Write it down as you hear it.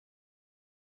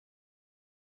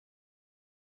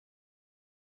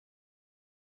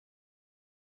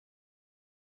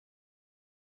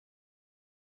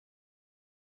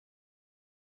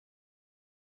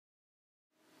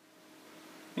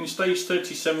In stage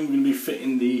 37 we're going to be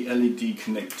fitting the LED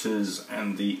connectors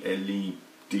and the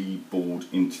LED board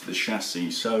into the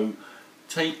chassis. So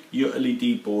take your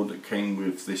LED board that came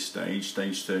with this stage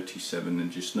 37,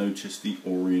 and just notice the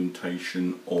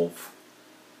orientation of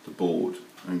the board,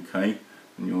 okay?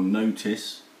 And you'll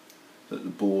notice that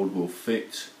the board will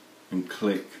fit and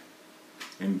click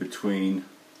in between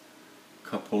a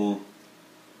couple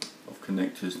of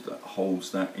connectors that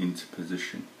holds that into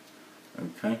position,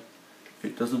 okay? If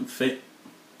it doesn't fit,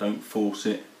 don't force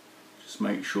it, just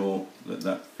make sure that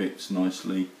that fits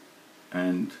nicely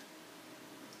and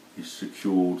is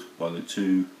secured by the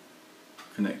two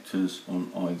connectors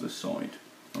on either side.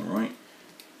 Alright,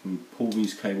 you can pull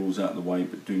these cables out of the way,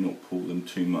 but do not pull them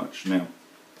too much. Now,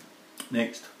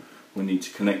 next we need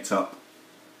to connect up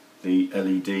the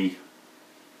LED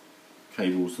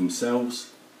cables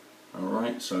themselves.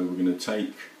 Alright, so we're going to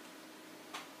take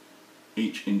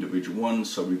each individual one.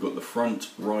 So we've got the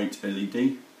front right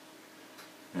LED,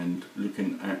 and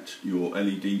looking at your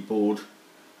LED board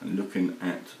and looking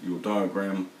at your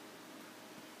diagram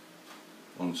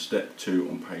on step 2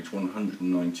 on page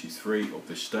 193 of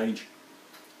this stage,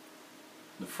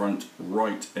 the front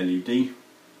right LED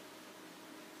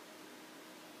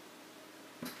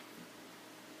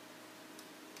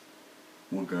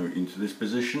will go into this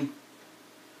position.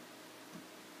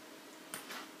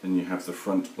 Then you have the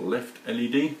front left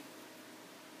LED.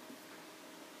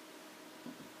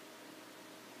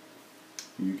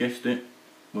 You guessed it,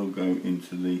 will go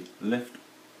into the left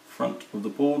front of the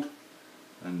board,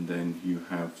 and then you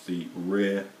have the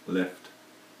rear left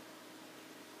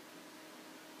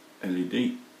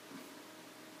LED,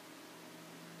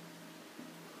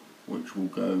 which will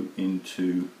go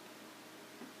into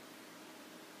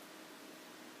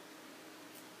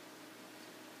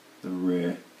the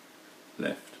rear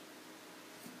left.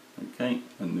 Okay,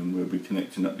 and then we'll be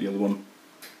connecting up the other one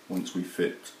once we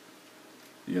fit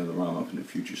the other arm up in a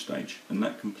future stage, and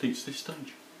that completes this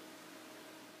stage.